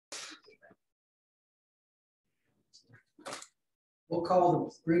We'll call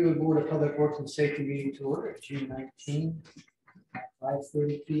the Greenwood Board of Public Works and Safety meeting to order, June 19, at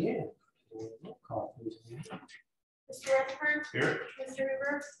 5:30 p.m. We'll call, please. Mr. Rutherford? Here. Mr.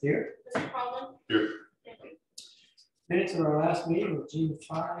 Hoover? Here. Mr. Conlon? Here. Thank you. Minutes of our last meeting of June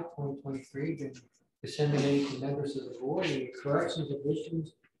 5, 2023, been disseminated to members of the board. Any corrections,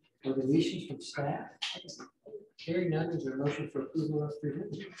 additions, or deletions from staff? Hearing none, is there a motion for approval of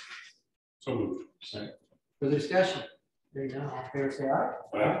presented? So moved. Second. For discussion, hearing none, all in favor say aye.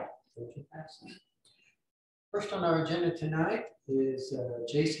 Aye. Motion passes. First on our agenda tonight is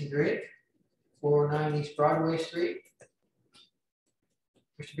Jason Drake, 409 East Broadway Street.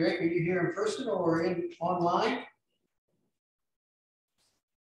 Mr. Drake, are you here in person or online?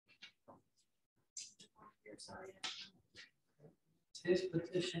 It's his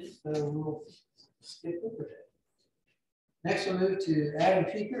petition, so we'll skip over it. Next, we'll move to Adam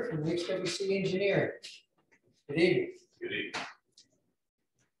Peeker from HWC Engineering. Good evening. Good evening.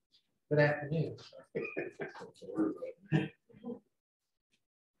 Good afternoon.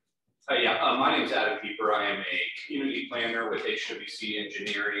 My name is Adam Peeper. I am a community planner with HWC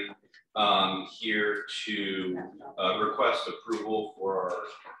Engineering, here to request approval for our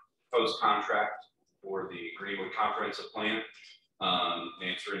proposed contract for the Greenwood Comprehensive Plan.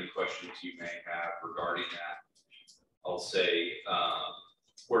 Answer any questions you may have regarding that. I'll say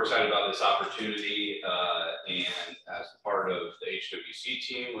we're excited about this opportunity, and as part of the HWC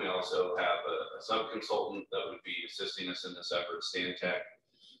team, we also have a sub-consultant that would be assisting us in this effort, Stantec.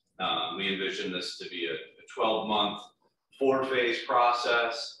 We envision this to be a 12-month, 4-phase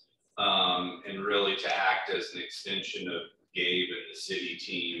process, and really to act as an extension of Gabe and the city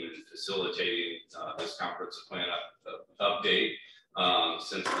team and facilitating this comprehensive plan update.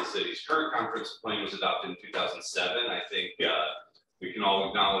 Since the city's current comprehensive plan was adopted in 2007, I think we can all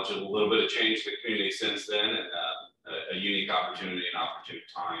acknowledge a little bit of change in the community since then, and a unique opportunity and opportune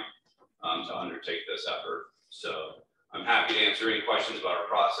time to undertake this effort. So I'm happy to answer any questions about our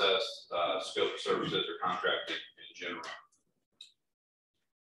process, scope of services, or contract in general.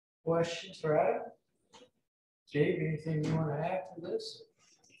 Questions for Adam? Gabe, anything you want to add to this?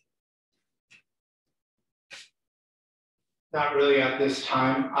 Not really at this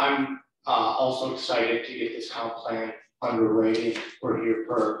time. I'm also excited to get this comp plan underway. We're here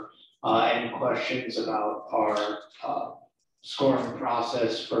for any questions about our scoring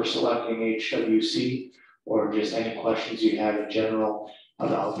process for selecting HWC, or just any questions you have in general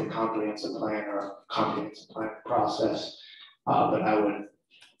about the comprehensive plan or comprehensive plan process. But I would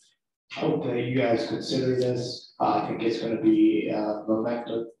hope that you guys consider this. I think it's going to be a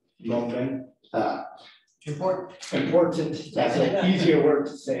important, that's an easier word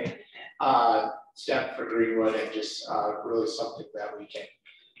to say, step for Greenwood, and just really something that we can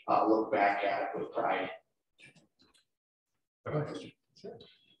look back at with pride.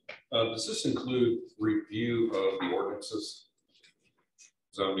 Does this include review of the ordinances,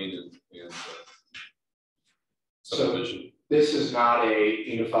 zoning and subdivision? So this is not a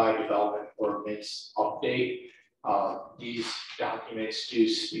unified development ordinance update. These documents do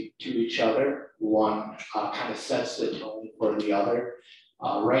speak to each other. One kind of sets the tone for the other.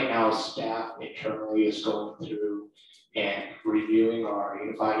 Right now, staff internally is going through and reviewing our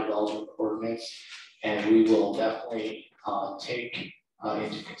unified development ordinance, and we will definitely take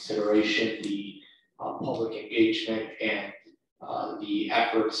into consideration the public engagement and the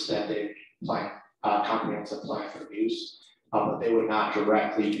efforts that the plan, comprehensive plan produced, but they would not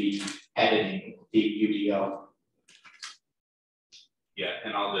directly be editing the UDO. Yeah,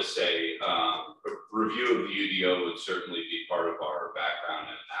 and I'll just say a review of the UDO would certainly be part of our background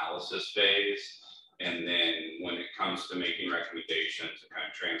and analysis phase. And then when it comes to making recommendations and kind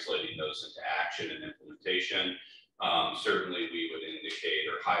of translating those into action and implementation, certainly we would indicate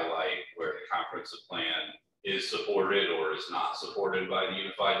or highlight where the comprehensive plan is supported or is not supported by the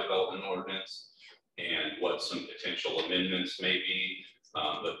Unified Development Ordinance, and what some potential amendments may be.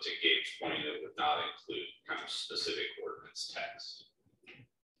 But to Gabe's point, it would not include kind of specific ordinance text.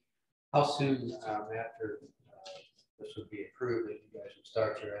 How soon after this would be approved that you guys would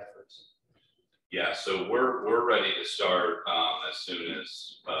start your efforts? Yeah, so we're ready to start as soon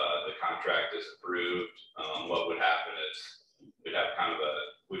as the contract is approved. What would happen is we'd have kind of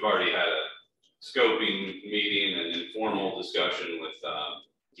we've already had a scoping meeting and informal discussion with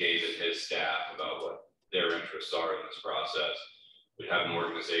Gabe and his staff about what their interests are in this process. We'd have an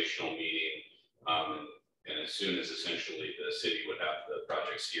organizational meeting, and as soon as essentially the city would have the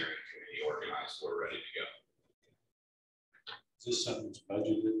project steering committee organized, we're ready to go. Is this something that's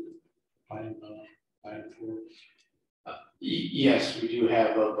budgeted, planned for? Yes, we do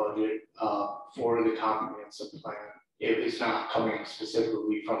have a budget for the comprehensive plan. It is not coming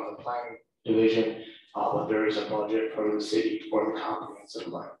specifically from the planning division, but there is a budget for the city for the comprehensive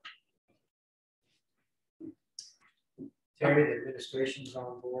plan. Terry, the administration's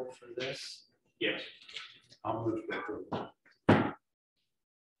on board for this. Yes. I'll move to approve.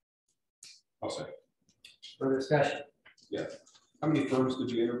 I'll say. Further discussion? How many firms did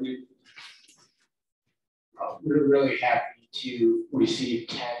you interview? We're really happy to receive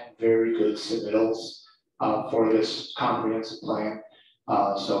 10 very good submittals for this comprehensive plan.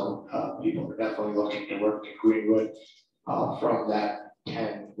 So people are definitely looking to work in Greenwood. From that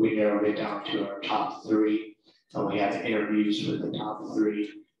 10, we narrowed it down to our top 3. And we had interviews with the top 3.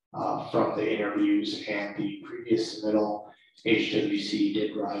 From the interviews and the previous submittal, HWC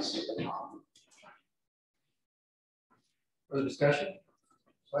did rise to the top. Further discussion?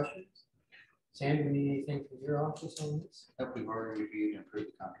 Questions? Sam, do you need anything from your office on this? Hope we've already reviewed and approved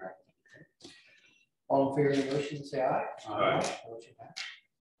the contract. All in favor of the motion, say aye. Aye. Motion passed.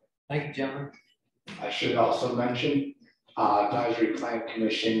 Thank you, gentlemen. I should also mention, Advisory Plan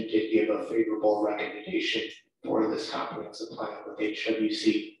Commission did give a favorable recommendation for this comprehensive plan with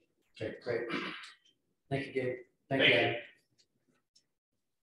HWC. Okay, great. Thank you, Gabe. Thank Thank you, you. Adam.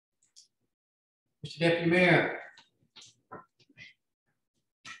 Mr. Deputy Mayor.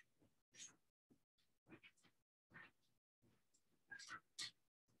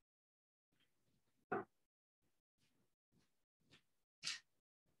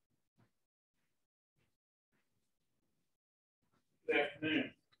 Good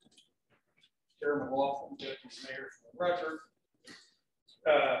afternoon. Chairman Laughlin, Deputy Mayor for the record.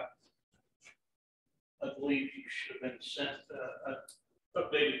 I believe you should have been sent an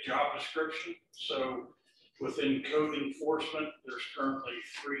updated job description. So within code enforcement, there's currently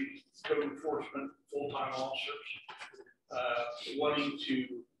 3 code enforcement full-time officers.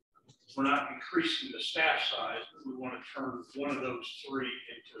 We're not increasing the staff size, but we want to turn one of those 3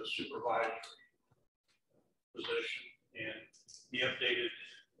 into a supervisory position. And the updated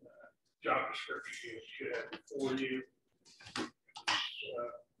job description you should have before you.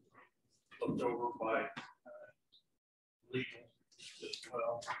 Looked over by legal as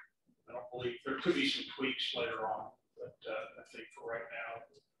well. I don't believe there could be some tweaks later on, but I think for right now,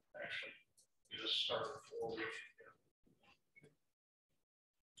 actually, get us started forward.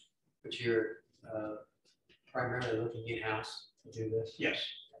 But you're primarily looking in-house to do this. Yes.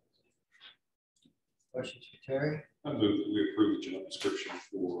 Questions for Terry? I move that we approve the job description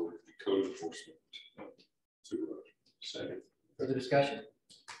for the code enforcement supervisor. Second. Further discussion?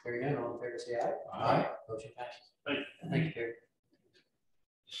 Hearing none, all in favor, say aye. Aye. Motion passes. Thank Thank you, Terry.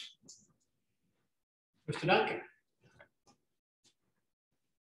 Mr. Duncan?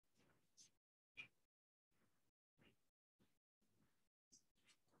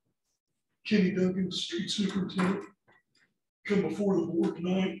 Kenny Duncan, street superintendent, come before the board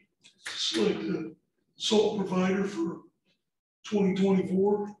tonight to select a salt provider for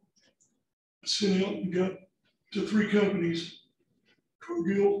 2024. I sent out and got to 3 companies: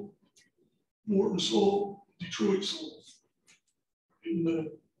 Cargill, Morton Salt, Detroit Salt. And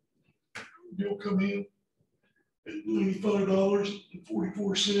Cargill come in at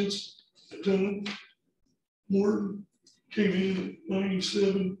 $95.44 a ton. Morton came in at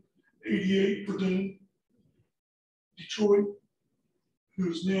 $97.88 per ton. Detroit, who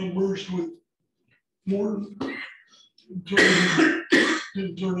is now merged with Morton,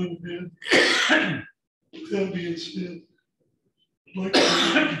 didn't turn in bid. With that being said, I'd like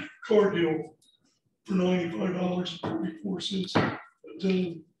to Cargill for $95.44 a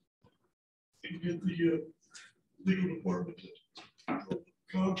ton and get the legal department to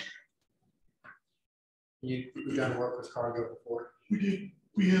contract. You've done work with Cargo before? We did.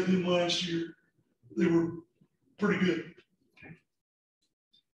 We had them last year. They were pretty good.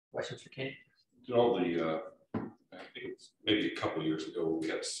 Questions for Kenny? Did all the, I think it's maybe a couple of years ago, we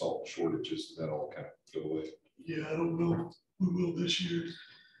had salt shortages, that all kind of go away. Yeah, I don't know. We will this year.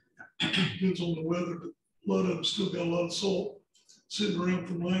 Depends on the weather, but a lot of them still got a lot of salt sitting around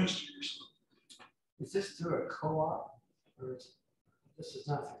from last year. So, Is this through a co-op? Or this is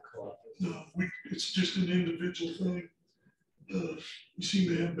not through co-op? is it? no, it's just an individual thing. We seem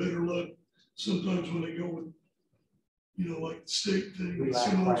to have better luck sometimes when they go with, like the state thing. We lack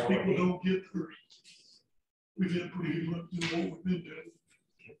Some of those priority. people don't get theirs. We've had pretty good luck doing what we've been doing.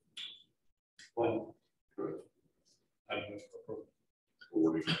 Well, good. I don't know if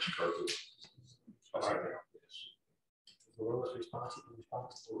forwarding to Cargill. All right. The role is responsible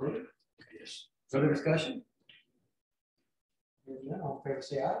for it. Yes. Further discussion? Hearing none, all in favor,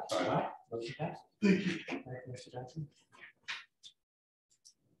 say aye. Aye. Motion passes. Thank you. Thank you, Mr. Johnson.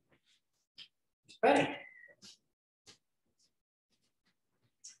 Mr. Petty?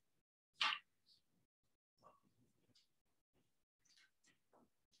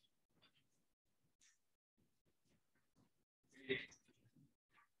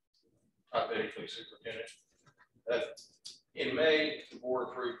 Deputy Fleet Superintendent. In May, the board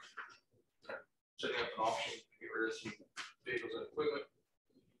approved setting up an auction to get rid of some vehicles and equipment.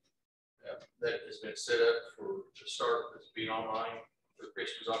 That has been set up to start, it's being online for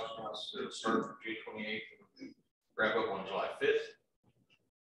Christie's Auction House. It'll start from June 28th and wrap up on July 5th.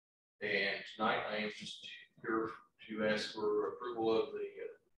 And tonight I am just here to ask for approval of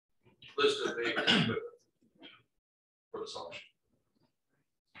the list of vehicles and equipment for this auction.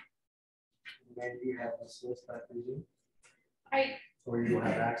 And do you have this list, I presume? I, Or you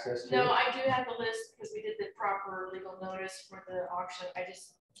have access to? no, it? I do have the list because we did the proper legal notice for the auction. I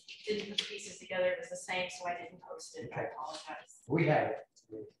just didn't put the pieces together. It was the same, so I didn't post it. I Okay. apologize. We have it.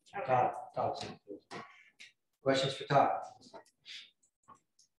 Okay. Todd's in. Questions for Todd?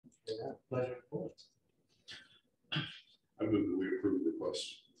 Yeah, pleasure. Reports. I move that we approve the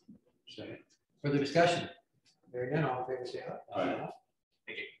request. Second. Further discussion? Hearing none, all in favor, say aye. Aye.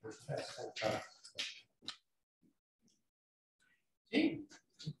 Thank you. Motion passes. Thank you, Todd. Gene.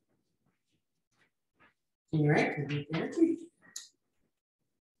 Gene Rank, from Duke Energy.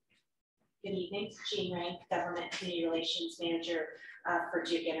 Good evening, Jean Rank, Government Community Relations Manager for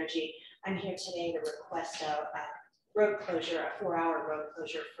Duke Energy. I'm here today to request a road closure, a 4-hour road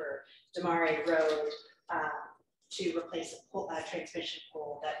closure for Damari Road to replace a transmission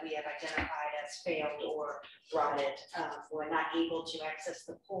pole that we have identified as failed or rotted. We're not able to access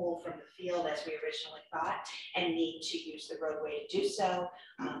the pole from the field as we originally thought and need to use the roadway to do so.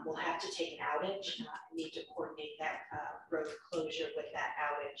 We'll have to take an outage and need to coordinate that road closure with that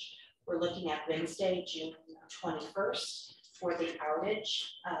outage. We're looking at Wednesday, June 21st for the outage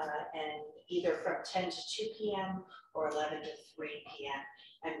and either from 10 to 2 p.m. or 11 to 3 p.m.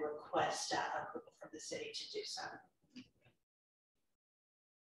 and request approval from the city to do so.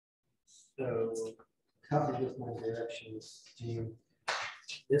 So, covered with my directions, Gene.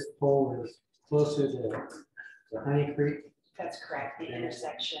 This pole is closer to Honey Creek. That's correct, the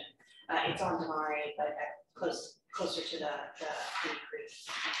intersection. It's on Damari, but closer to the Honey Creek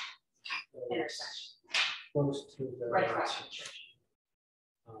intersection. Close to the. Right across from the church.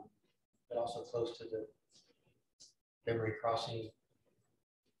 But also close to the Memory Crossing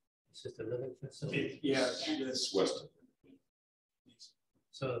assisted living facility. Yeah, It's west.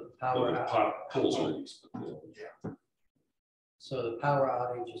 So the power. Poles are east. So the power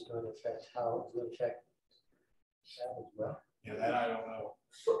outage is going to affect how it will affect that as well. Yeah, that I don't know.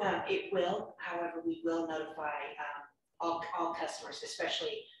 It will, however, we will notify all customers,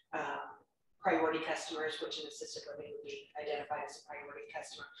 especially priority customers, which in assisted living would be identified as a priority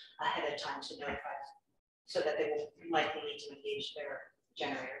customer ahead of time to notify them so that they will likely need to engage their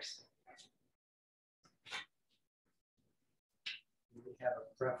generators. We have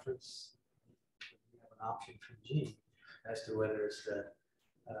a preference, we have an option from Gene as to whether it's the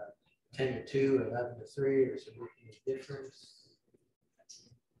 10 to 2, 11 to 3, or some difference.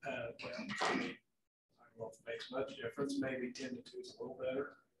 Well, I mean, I don't know if it makes much difference. Maybe 10 to 2 is a little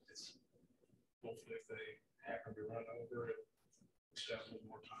better. It's hopefully if they happen to run over it, we still have a little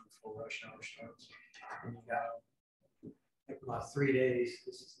more time before rush hour starts. And you got about 3 days.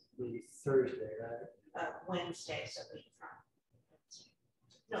 This is maybe Thursday, right? Wednesday, so we from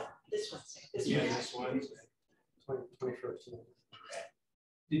no, this Wednesday. This Yeah, Wednesday. this Wednesday. 21st.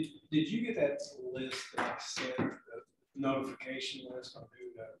 Did you get that list that I sent, the notification list on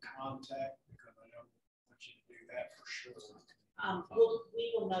who to contact? Because I know I want you to do that for sure.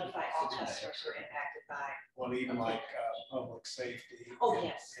 We will notify all customers who are impacted by. Well, even like public safety. Oh,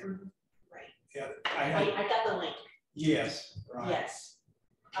 yes. Right. Yeah, I got the link. yes, right. Yes.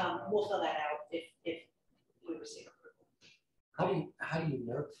 We'll fill that out if we receive approval. How do you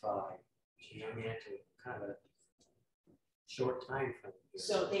notify? I mean, it's a kind of a short time frame.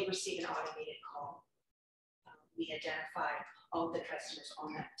 So they receive an automated call. We identify all of the customers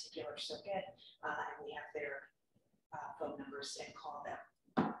on that particular circuit, and we have their phone numbers and call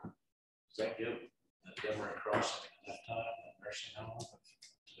them. Does that give Demery Crossing enough time, nursing home?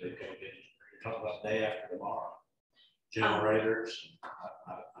 So they can get, you're talking about day after tomorrow. Generators, I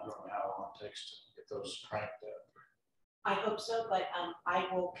don't know how long it takes to get those cranked up. I hope so, but I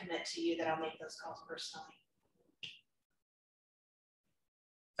will commit to you that I'll make those calls personally.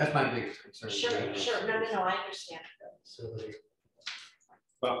 That's my biggest concern. Sure. No, I understand. So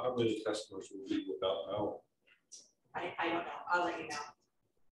About how many customers will be without power? I don't know. I'll let you know.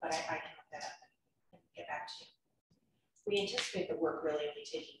 But I can look that up and get back to you. We anticipate the work really only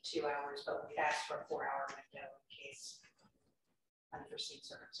taking 2 hours, but we asked for a 4-hour window in case unforeseen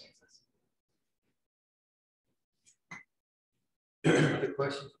circumstances. other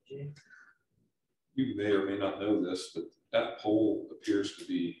questions, Gene? You may or may not know this, but that pole appears to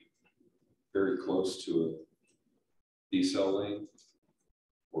be close to a decel lane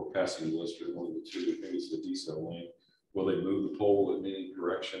or passing Lister, one of the two, maybe it's the decel lane. Will they move the pole in any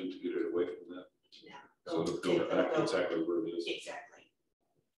direction to get it away from that? No. So it'll go back to exactly where it is. Exactly.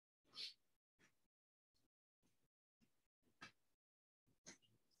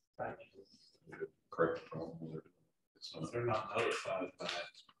 Correct the problem. With it. So if they're not notified by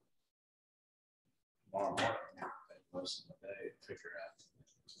tomorrow morning, they listen to the day and figure out.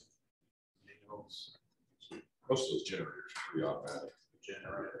 Needles, Most of those generators are pretty automatic.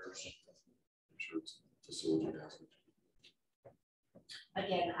 generators. I'm sure it's facility has it.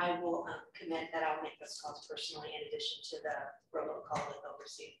 Again, I will commit that I'll make this calls personally in addition to the robocall that they'll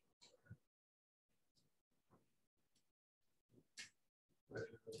receive.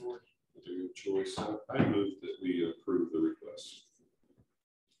 Do your choice. I move that we approve the request.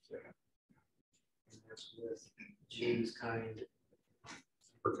 And that's with Gene's kind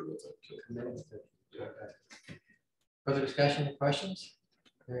Working with it. too. commitment. Yeah. Okay. Further discussion, questions?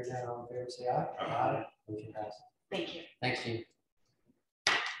 Hearing none, all in favor, say aye. Aye. Motion passes. Thank you. Thanks, Gene.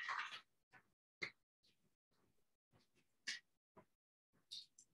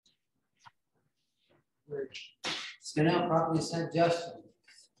 Scannell properly sent Justin.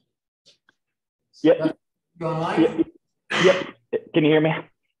 Yep. You online? Yep. Can you hear me?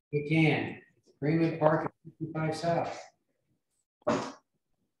 We can. Greenwood Park at 55 South.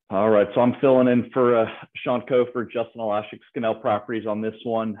 All right. So I'm filling in for Sean Cofer, Justin Alashik, Scannell Properties on this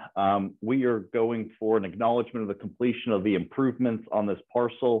one. We are going for an acknowledgement of the completion of the improvements on this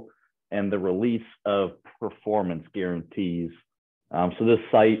parcel and the release of performance guarantees. So this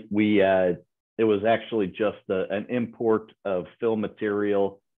site, it was actually just an import of fill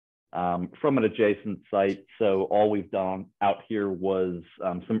material from an adjacent site. So all we've done out here was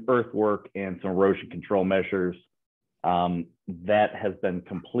some earthwork and some erosion control measures. That has been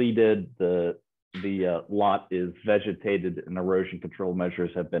completed. The lot is vegetated and erosion control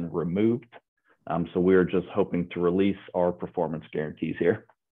measures have been removed. So we're just hoping to release our performance guarantees here.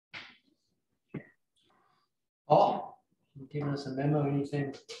 Paul, you giving us a memo,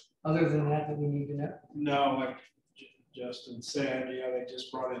 anything other than that we need to know? No, like Justin said, yeah, they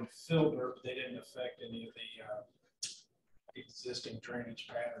just brought in fill dirt, but they didn't affect any of the existing drainage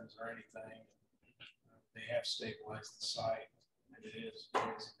patterns or anything. They have stabilized the site, and it is in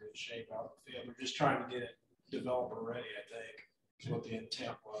good shape out in the field. We're just trying to get it developer ready, I think, is what the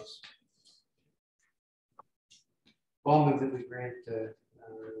intent was. I'll move that we grant the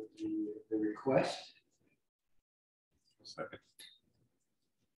request. Second.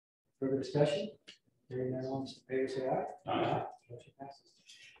 Further discussion? Hearing none, all in favor, say aye. Aye. Motion passes.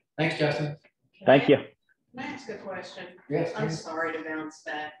 Thanks, Justin. Thank you. Can I ask a question? Yes. I'm please. sorry to bounce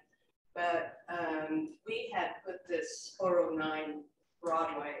back, but we had put this 409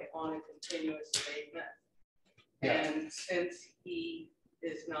 Broadway on a continuous abatement. Yeah. And since he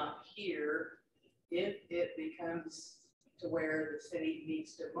is not here, if it becomes to where the city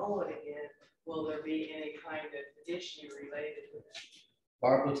needs to mow it again, will there be any kind of issue related to that?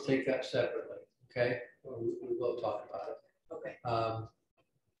 Barb, let's take that separately, okay? We will talk about it. Okay.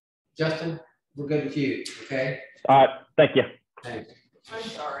 Justin, we're good with you, okay? Thank you. Thanks. I'm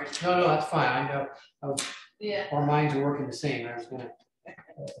sorry. No, that's fine. I know Yeah. our minds are working the same. I was gonna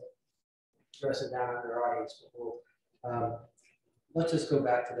address it down in our audience, but we'll, let's just go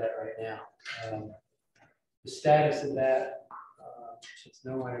back to that right now. The status of that, since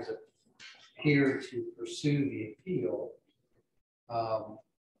no one has appeared to pursue the appeal, can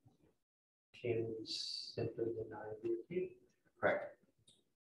we simply deny the appeal? Correct.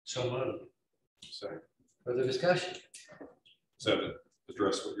 So moved. Second. Further discussion? Seven,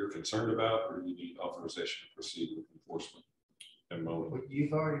 address what you're concerned about, or you need authorization to proceed with enforcement and mowing. Well,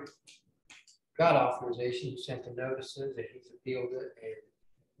 you've already got authorization, you sent the notices that he's appealed it and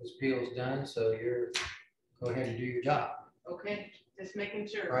his appeal is done, so you're, go ahead and do your job, Okay, just making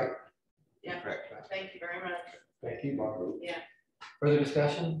sure. right? Yeah. Correct. Thank you very much. Thank you, Barbara. Yeah. Further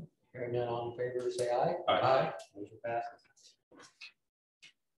discussion? Hearing none, all in favor, say aye. Aye. Motion passes.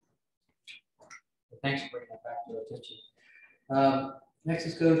 Thanks for bringing that back to our attention. Next,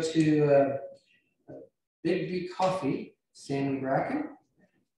 let's go to Big B Coffee, Sammy Bracken.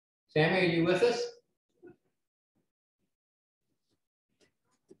 Sammy, are you with us?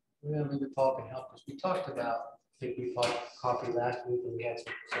 We're gonna leave the talk and help us. We talked about Big B Coffee last week, and we had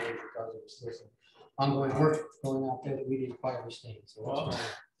some concerns because of this ongoing work going out there that we didn't quite understand. So what's going on?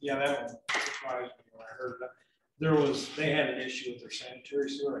 Yeah, that one surprised me when I heard that. They had an issue with their sanitary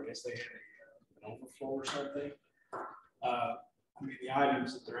sewer. I guess they had an overflow or something. I mean, the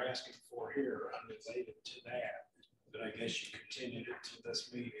items that they're asking for here are unrelated to that, but I guess you continued it to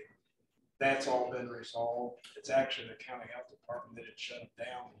this meeting. That's all been resolved. It's actually the county health department that had shut it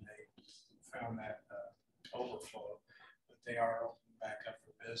down and they found that overflow. But they are opening back up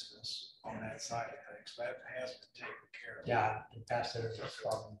for business on that side of things. That has been taken care of. Yeah, and pass it as a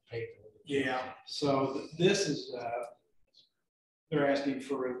problem paper. Yeah, so this is, they're asking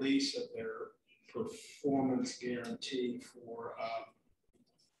for release of their performance guarantee for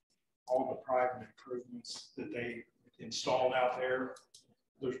all the private improvements that they installed out there.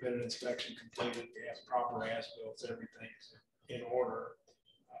 There's been an inspection completed, they have proper as-bills, everything's in order.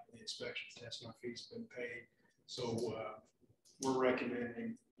 The inspection test, no fees been paid. So we're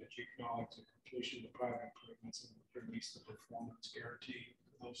recommending that you acknowledge the completion of the private improvements and release the performance guarantee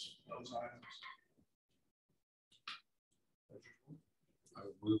for those items. I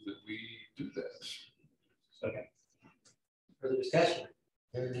would move that we do that. Second. Further discussion?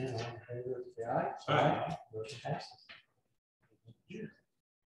 Hearing none, all in favor, say aye. Aye. Motion passes.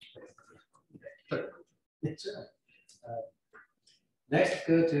 Yes, sir. Next,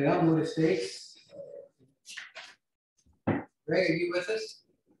 go to Elmwood Estates. Greg, are you with us?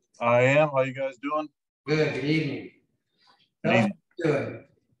 I am. How you guys doing? Good. Good evening. Good evening. Good.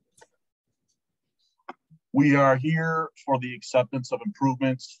 We are here for the acceptance of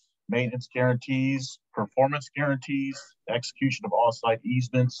improvements, maintenance guarantees, performance guarantees, execution of all-site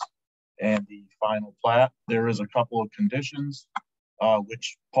easements, and the final plat. There is a couple of conditions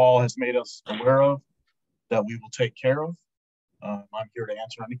which Paul has made us aware of that we will take care of. I'm here to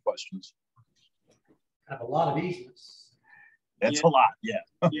answer any questions. Have a lot of easements. It's a lot, yeah.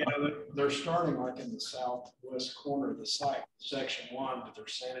 Yeah, they're starting like in the southwest corner of the site, section 1, but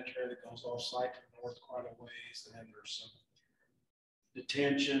there's sanitary that goes off site to the north quite a ways, and then there's some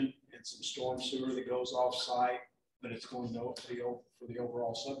detention and some storm sewer that goes off site, but it's going to for the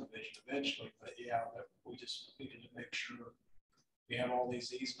overall subdivision eventually. But yeah, we just needed to make sure we have all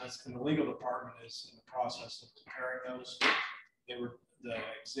these easements, and the legal department is in the process of preparing those. The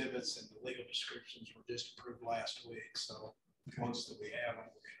exhibits and the legal descriptions were just approved last week, so once that we have them,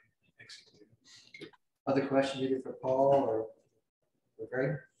 we're going to execute them. Other questions either for Paul or for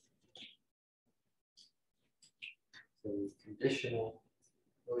Greg? The conditional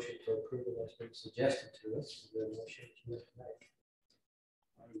motion for approval that's been suggested to us. Is there a motion to make?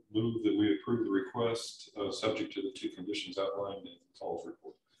 I move that we approve the request, subject to the 2 conditions outlined in Paul's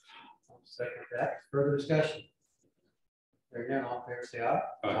report. I'll second that. Further discussion? There again, all in favor, say aye.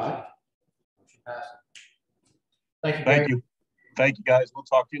 Aye. Motion passes. Thank you. Thank you. Thank you, guys. We'll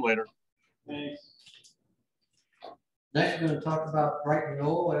talk to you later. Thanks. Next, we're going to talk about Brighton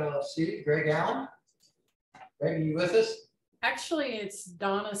Knoll LLC. Greg Allen. Greg, are you with us? Actually, it's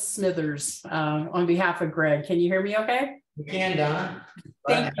Donna Smithers on behalf of Greg. Can you hear me okay? We can, Donna.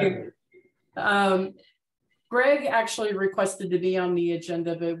 Thank you. Greg actually requested to be on the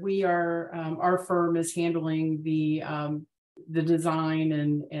agenda, but we are, our firm is handling the design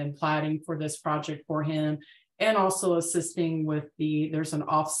and platting for this project for him, and also assisting with there's an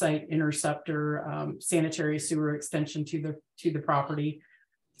offsite interceptor sanitary sewer extension to the property.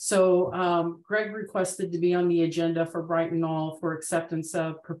 So Greg requested to be on the agenda for Brighton Knoll for acceptance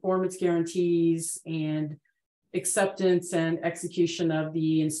of performance guarantees and acceptance and execution of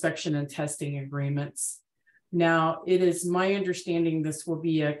the inspection and testing agreements. Now, it is my understanding this will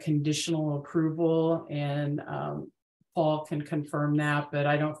be a conditional approval, and Paul can confirm that, but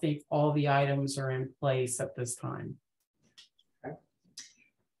I don't think all the items are in place at this time. Okay.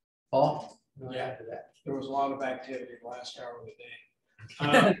 Paul? Yeah, there was a lot of activity the last hour of the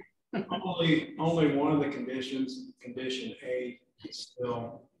day. Only one of the conditions, condition A, is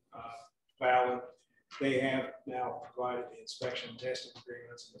still valid. They have now provided the inspection and testing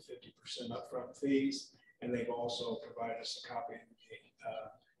agreements and the 50% upfront fees, and they've also provided us a copy of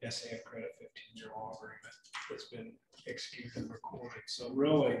the SAF credit 15-year law agreement that's been executed and recorded. So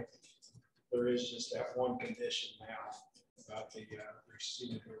really, there is just that one condition now about the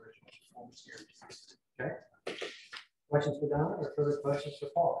receipt of the original performance guarantee. Okay. Questions for Donna or further questions for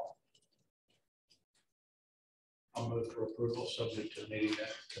Paul? I'll move for approval subject to meeting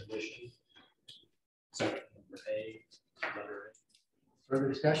that condition. Second, number A, letter A. Further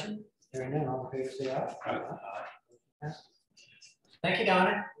discussion? Hearing none, all in favor, say aye. Aye. Thank you,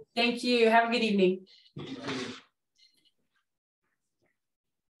 Donna. Thank you. Have a good evening.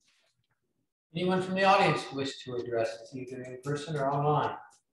 Anyone from the audience wish to address us, either in person or online?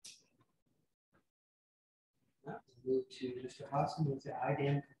 No, we'll move to Mr. Hodson with the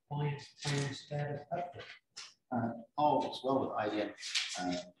IDM compliance plan status update. All is well with IDM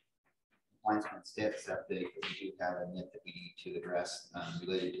compliance plan status update, but we do have a nit that we need to address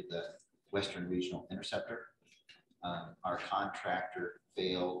related to the Western Regional Interceptor. Our contractor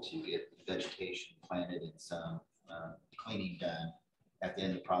failed to get vegetation planted and some cleaning done at the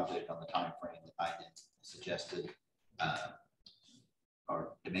end of the project on the time frame that I suggested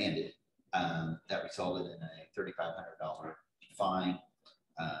or demanded. That resulted in a $3,500 fine.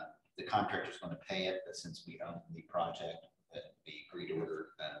 The contractor's going to pay it, but since we own the project, the agreed order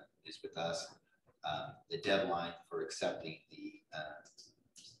is with us. The deadline for accepting the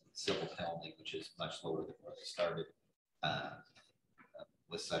civil penalty, which is much lower than where they started,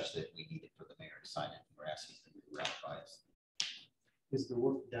 was such that we needed for the mayor to sign it. We're asking for you to ratify it. Is the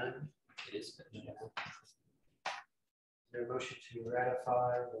work done? It is. Is there a motion to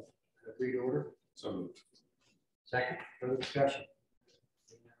ratify the agreed order? So moved. Second, further discussion.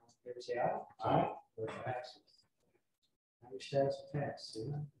 Favor say aye. Aye. Motion passes. Now status of tax.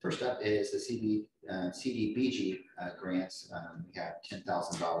 First up is the CDBG grants. We have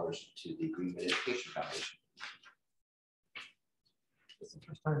 $10,000 to the Green Bay Education Foundation. It's the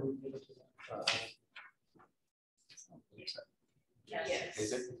first time we've given to that. Yes.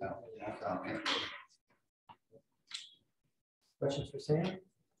 Is it? Oh, okay. Questions for Sam?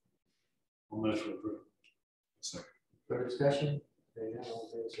 Motion approved. Second. Further discussion? Hearing none, all in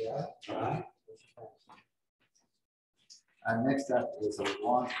favor say aye. Aye. Motion passes. Next up is a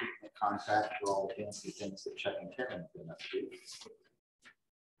lawn treatment contract for all the fancy things that Chuck and Kevin have been up to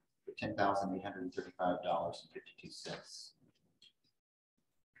for $10,835.52.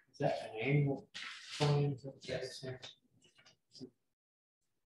 Is that an annual claim? Yes.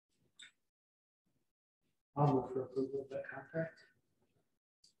 I'll move for approval of that contract.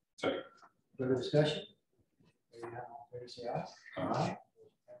 Second. Further discussion? Hearing none, all in favor say aye.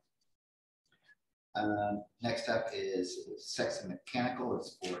 Aye. Next up is Sexton Mechanical.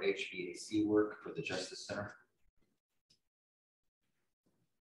 It's for HVAC work for the Justice Center.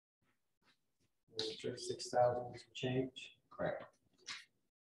 36,000 change. Correct.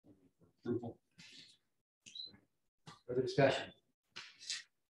 Approval. Further discussion?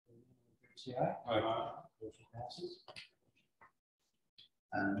 Say aye. Aye. Motion passes.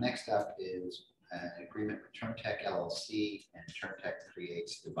 Next up is an agreement with TermTech LLC, and TermTech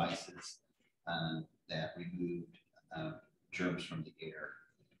creates devices that remove germs from the air,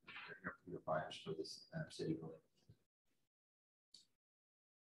 air purifiers for this city building.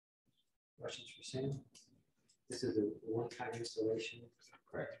 Questions for Sam? This is a one-time installation.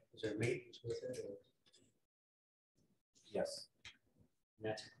 Correct. Is there maintenance with it? Or? Yes. And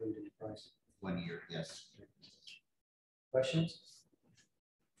that's included in the price. 1 year, yes. Questions?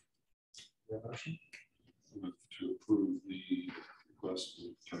 Your motion? Move to approve the request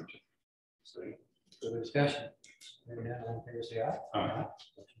of TermTech. Second. Further discussion? Hearing none, all in favor say aye. Aye.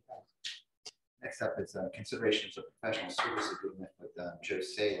 Motion passes. Next up is considerations of professional service agreement with Joe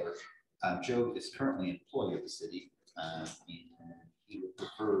Saylor. Joe is currently an employee of the city, and he would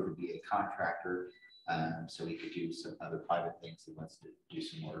prefer to be a contractor, so he could do some other private things. He wants to do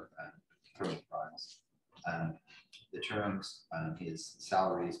some more throwing trials. The terms, his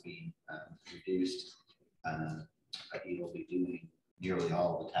salary is being reduced, but he'll be doing nearly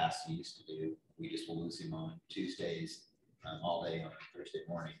all of the tasks he used to do. We just will lose him on Tuesdays, all day on Thursday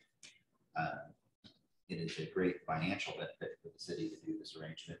morning. It is a great financial benefit for the city to do this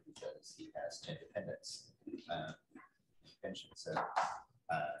arrangement because he has 10 dependents pension. So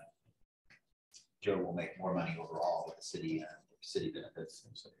Joe will make more money overall with the city benefits.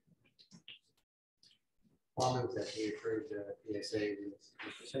 So, I'll move that we approve the PSA with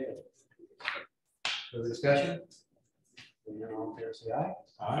Mr. Saylor. Further discussion? Hearing none, all in favor say aye.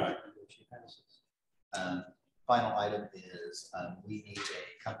 Aye. Motion passes. Final item is we need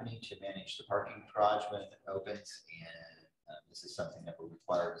a company to manage the parking garage when it opens, and this is something that we're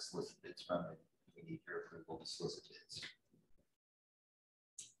required to solicit bids from, and we need your approval to solicit bids.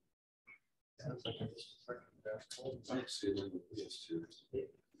 Sounds like I see it in the PS2.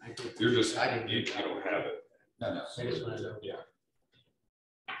 I did. You're just, I don't have it. No. I just want to know. Yeah.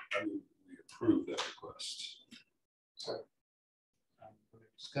 I mean, we approve that request.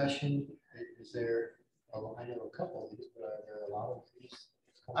 Discussion, is there, oh, I know a couple of these, but are there a lot of these?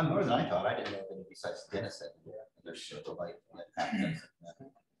 More than I thought. I didn't know of any besides Denison. Yeah. There's the light.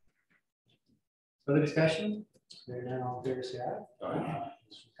 Further discussion? Hearing none, all in favor say aye. Aye.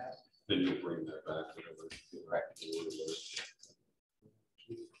 Then you'll bring that back whenever. Correct.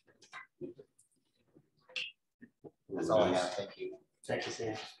 That's all I have. Thank you. Thank you,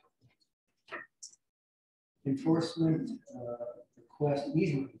 Sam. Enforcement request,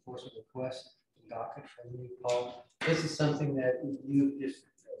 easement enforcement request docket from you, Paul. This is something that you've just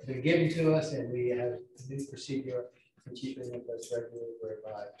been given to us, and we have a new procedure for keeping with us regularly,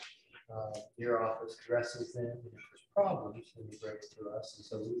 whereby Your office addresses them, and if there's problems, then you bring it to us, and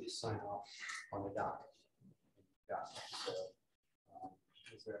so we just sign off on the docket. So,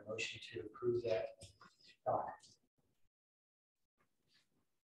 is there a motion to approve that docket?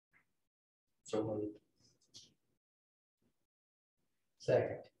 So moved.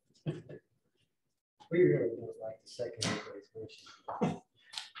 Second. We really don't like the second everybody's motion.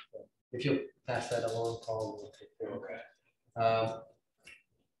 If you'll pass that along, Paul, we'll take care of it.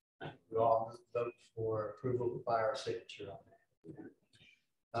 We all vote for approval by our signature on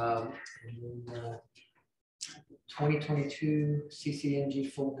that. 2022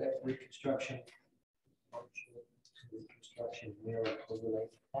 CCNG full deck reconstruction. Reconstruction mill overlay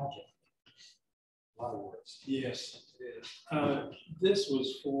project. A lot of words. Yes, it is. This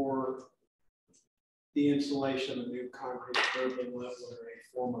was for the installation of new concrete curb inlet where a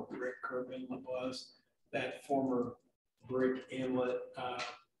former brick curb inlet was. That former brick inlet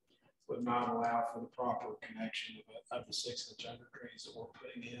would not allow for the proper connection of the 6-inch underdrains that we're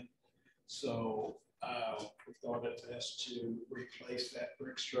putting in. So we thought it best to replace that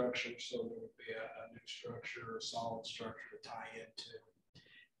brick structure so there would be a new structure, a solid structure to tie into.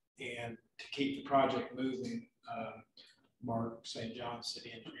 And to keep the project moving, Mark St. John,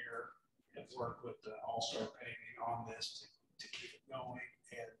 city engineer, have worked with the All-Star Paving on this to keep it going,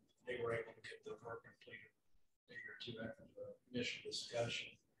 and they were able to get the work completed a year or two after the initial discussion.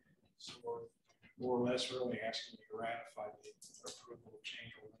 So we're more or less really asking you to ratify the approval of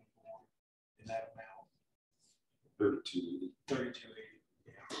change order in that amount. 3280.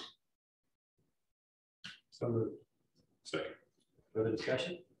 Yeah. So moved. Second. Further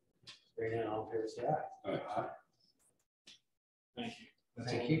discussion? Hearing none, all in favor, say aye. Aye. Thank you.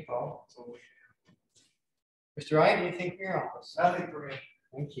 Thank you, Paul. Mr. Wright, anything from your office? Nothing for me.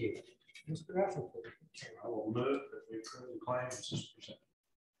 Thank you. Mr. Russell, please. I will move that we approve the claim as just presented.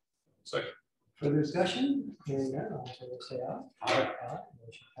 Second. Further discussion? Hearing none, all in favor, say aye. Aye.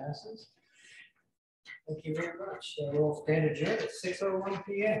 Motion passes. Thank you very much. We'll stand adjourned at 6:01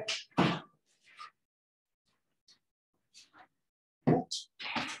 p.m.